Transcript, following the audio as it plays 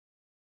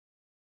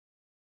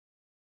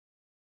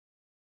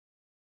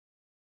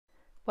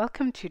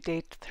Welcome to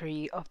day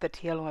 3 of the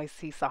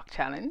TLYC sock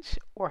challenge,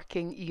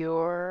 working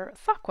your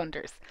sock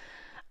wonders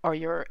or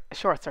your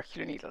short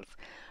circular needles.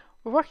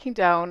 We're working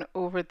down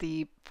over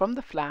from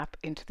the flap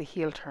into the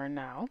heel turn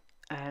now,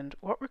 and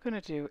what we're going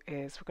to do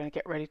is we're going to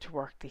get ready to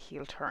work the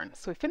heel turn.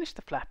 So we finished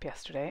the flap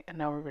yesterday and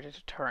now we're ready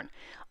to turn.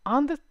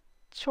 On the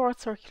short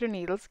circular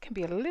needles, it can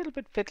be a little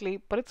bit fiddly,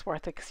 but it's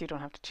worth it because you don't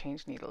have to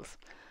change needles.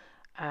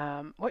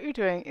 What you're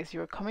doing is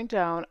you're coming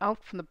down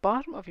out from the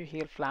bottom of your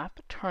heel flap,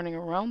 turning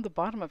around the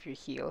bottom of your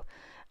heel,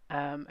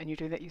 and you're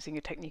doing that using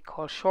a technique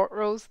called short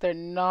rows. They're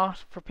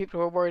not, for people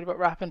who are worried about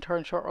wrap and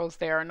turn short rows,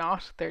 they are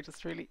not. They're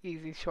just really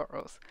easy short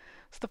rows.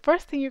 So the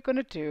first thing you're going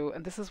to do,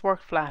 and this is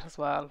worked flat as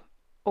well,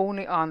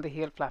 only on the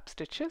heel flap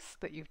stitches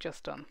that you've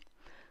just done.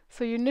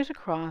 So you knit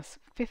across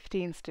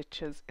 15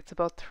 stitches. It's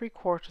about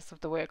 3/4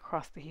 of the way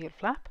across the heel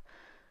flap.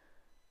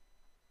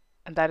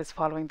 And that is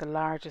following the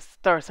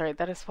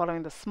that is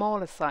following the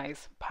smallest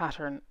size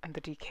pattern and the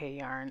DK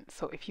yarn.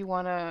 So if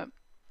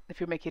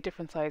you're making a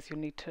different size, you'll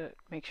need to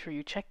make sure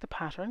you check the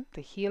pattern,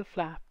 the heel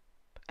flap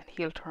and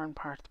heel turn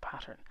part of the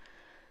pattern.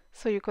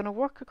 So you're going to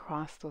work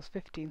across those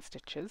 15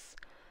 stitches.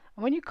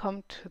 And when you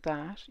come to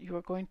that, you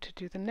are going to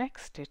do the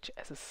next stitch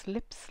as a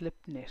slip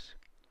knit.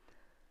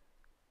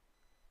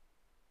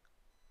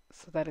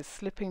 So that is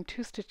slipping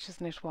 2 stitches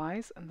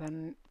knitwise and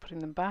then putting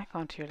them back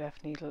onto your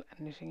left needle and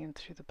knitting in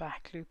through the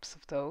back loops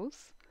of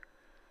those.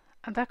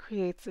 And that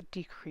creates a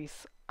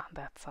decrease on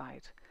that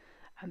side.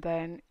 And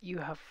then you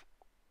have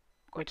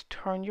going to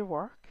turn your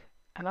work,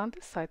 and on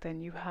this side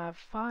then you have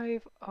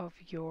 5 of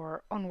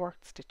your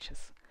unworked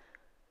stitches.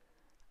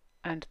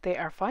 And they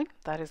are fine.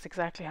 That is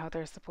exactly how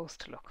they're supposed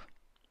to look.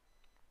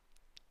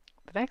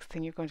 The next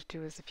thing you're going to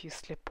do is if you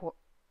slip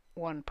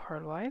one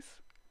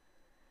purlwise,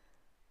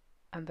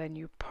 and then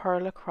you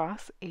purl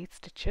across 8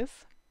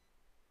 stitches,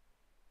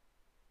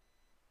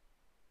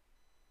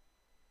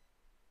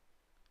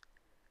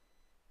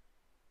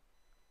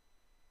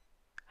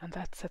 and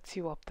that sets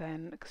you up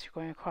then because you're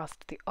going across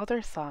to the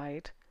other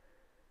side.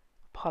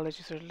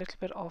 Apologies, we're a little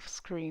bit off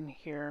screen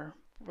here.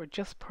 We're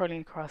just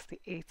purling across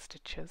the 8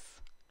 stitches,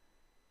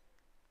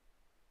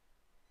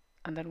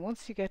 and then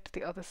once you get to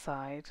the other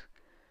side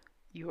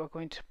you are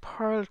going to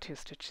purl 2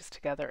 stitches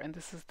together, and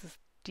this is this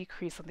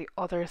decrease on the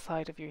other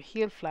side of your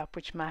heel flap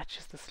which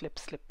matches the slip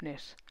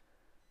knit.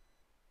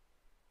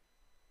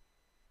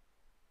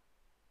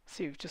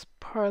 So you've just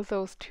purled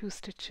those 2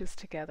 stitches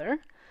together,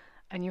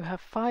 and you have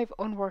 5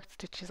 unworked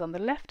stitches on the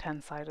left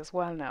hand side as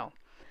well now.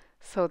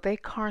 So they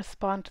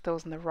correspond to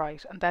those on the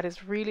right, and that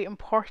is really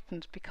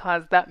important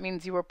because that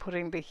means you are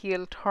putting the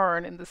heel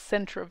turn in the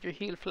center of your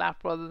heel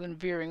flap rather than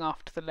veering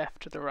off to the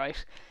left or the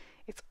right.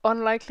 It's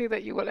unlikely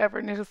that you will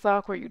ever knit a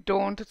sock where you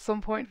don't at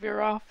some point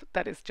veer off.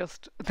 That is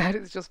just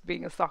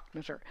being a sock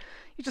knitter.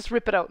 You just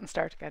rip it out and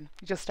start again.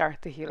 You just start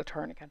the heel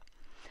turn again.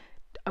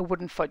 I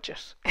wouldn't fudge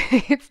it.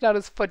 It's not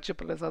as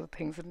fudgeable as other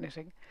things in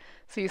knitting.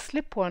 So you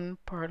slip one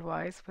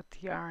purlwise with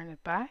the yarn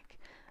at back,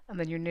 and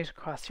then you knit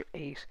across your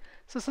 8.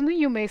 So something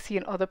you may see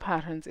in other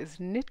patterns is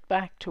knit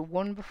back to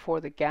 1 before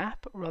the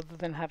gap rather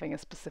than having a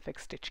specific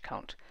stitch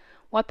count.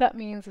 What that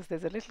means is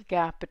there's a little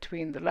gap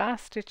between the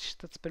last stitch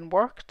that's been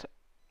worked,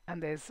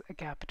 and there's a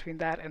gap between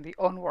that and the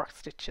unworked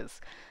stitches.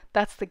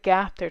 That's the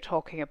gap they're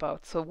talking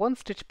about. So 1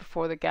 stitch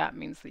before the gap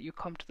means that you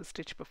come to the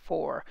stitch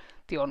before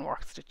the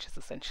unworked stitches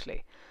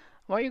essentially.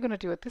 What you're going to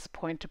do at this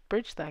point to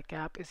bridge that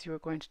gap is you're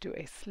going to do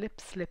a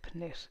slip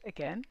knit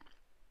again.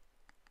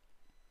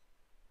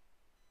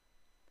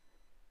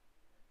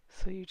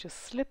 So you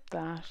just slip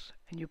that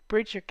and you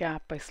bridge your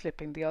gap by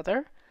slipping the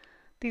other.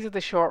 These are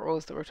the short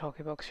rows that we're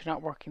talking about because you're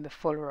not working the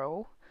full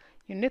row.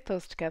 You knit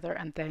those together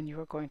and then you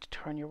are going to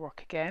turn your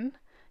work again.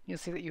 You'll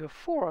see that you have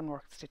 4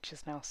 unworked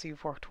stitches now, so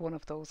you've worked one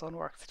of those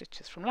unworked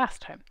stitches from last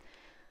time.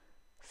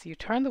 So you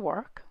turn the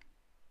work,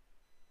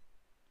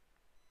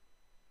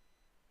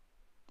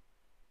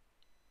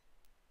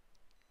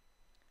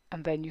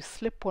 and then you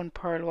slip 1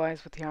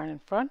 purlwise with the yarn in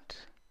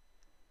front,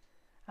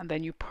 and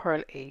then you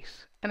purl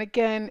 8. And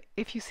again,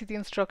 if you see the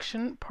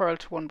instruction, purl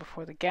to 1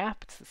 before the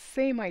gap. It's the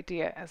same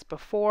idea as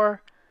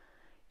before.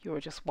 You're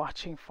just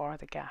watching for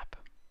the gap.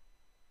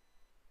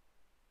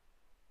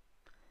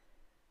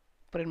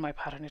 But in my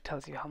pattern it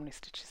tells you how many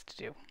stitches to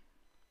do.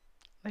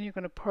 Then you're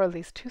going to purl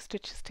these 2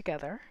 stitches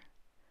together,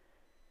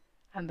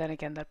 and then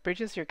again that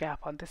bridges your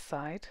gap on this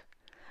side,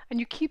 and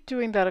you keep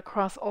doing that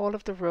across all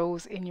of the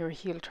rows in your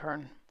heel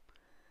turn,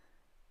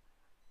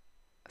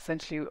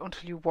 essentially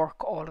until you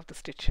work all of the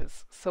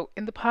stitches. So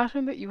in the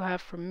pattern that you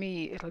have from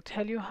me, it'll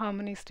tell you how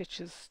many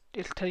stitches,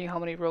 it'll tell you how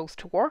many rows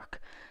to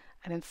work,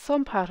 and in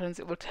some patterns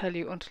it will tell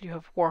you until you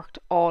have worked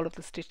all of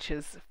the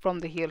stitches from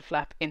the heel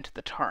flap into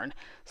the turn.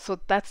 So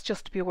that's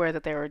just to be aware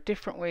that there are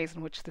different ways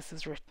in which this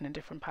is written in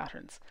different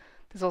patterns.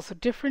 There's also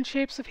different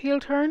shapes of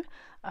heel turn.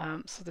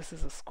 So this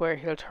is a square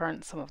heel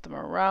turn, some of them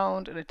are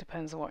round, and it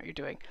depends on what you're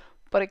doing.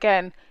 But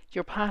again,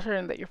 your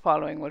pattern that you're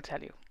following will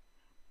tell you.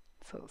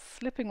 So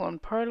slipping 1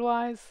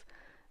 purlwise,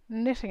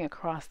 knitting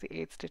across the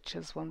 8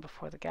 stitches, 1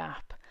 before the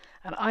gap.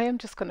 And I am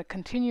just going to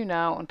continue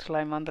now until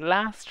I'm on the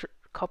last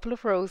couple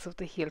of rows of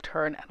the heel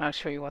turn, and I'll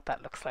show you what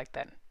that looks like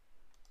then.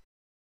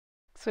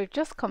 So we've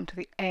just come to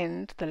the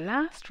end, the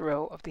last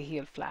row of the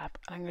heel flap.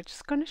 I'm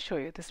just going to show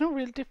you, there's no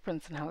real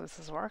difference in how this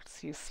has worked.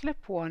 So you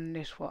slip one,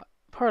 knit one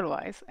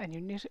purlwise, and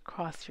you knit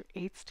across your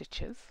 8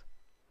 stitches.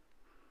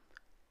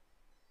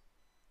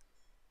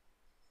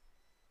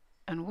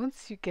 And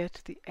once you get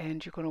to the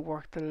end, you're going to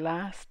work the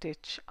last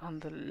stitch on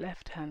the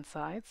left hand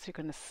side. So you're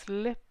going to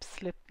slip,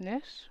 slip,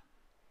 knit.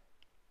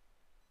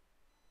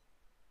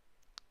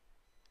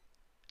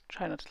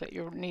 Try not to let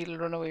your needle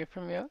run away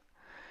from you.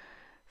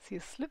 So you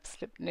slip,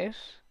 slip, knit,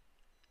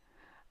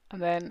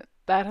 and then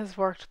that has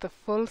worked the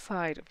full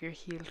side of your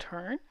heel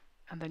turn,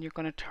 and then you're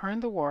going to turn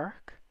the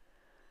work,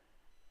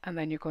 and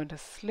then you're going to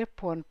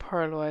slip one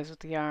purlwise with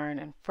the yarn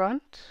in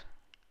front,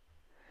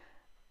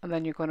 and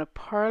then you're going to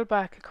purl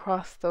back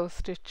across those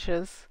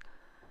stitches,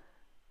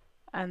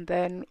 and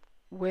then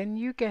when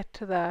you get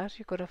to that,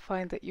 you're going to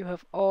find that you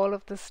have all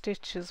of the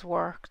stitches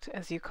worked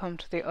as you come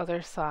to the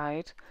other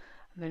side,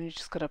 and then you're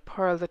just going to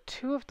purl the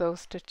 2 of those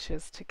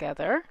stitches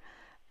together,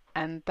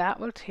 and that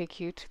will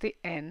take you to the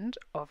end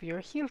of your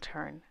heel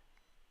turn.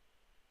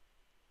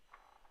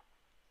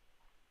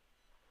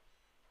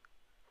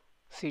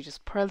 So you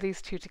just purl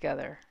these 2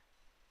 together.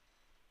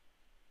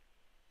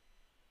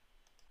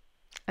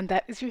 And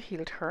that is your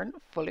heel turn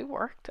fully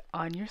worked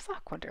on your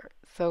sock wonder.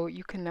 So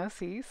you can now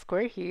see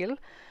square heel.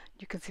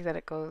 You can see that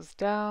it goes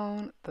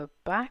down the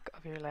back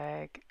of your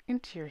leg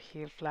into your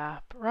heel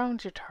flap,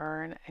 around your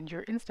turn, and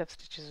your instep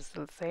stitches are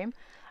still the same.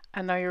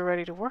 And now you're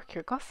ready to work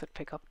your gusset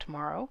pickup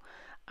tomorrow.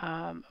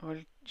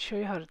 We'll show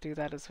you how to do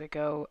that as we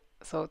go.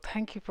 So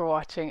thank you for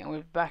watching, and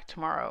we'll be back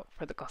tomorrow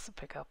for the gusset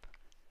pickup.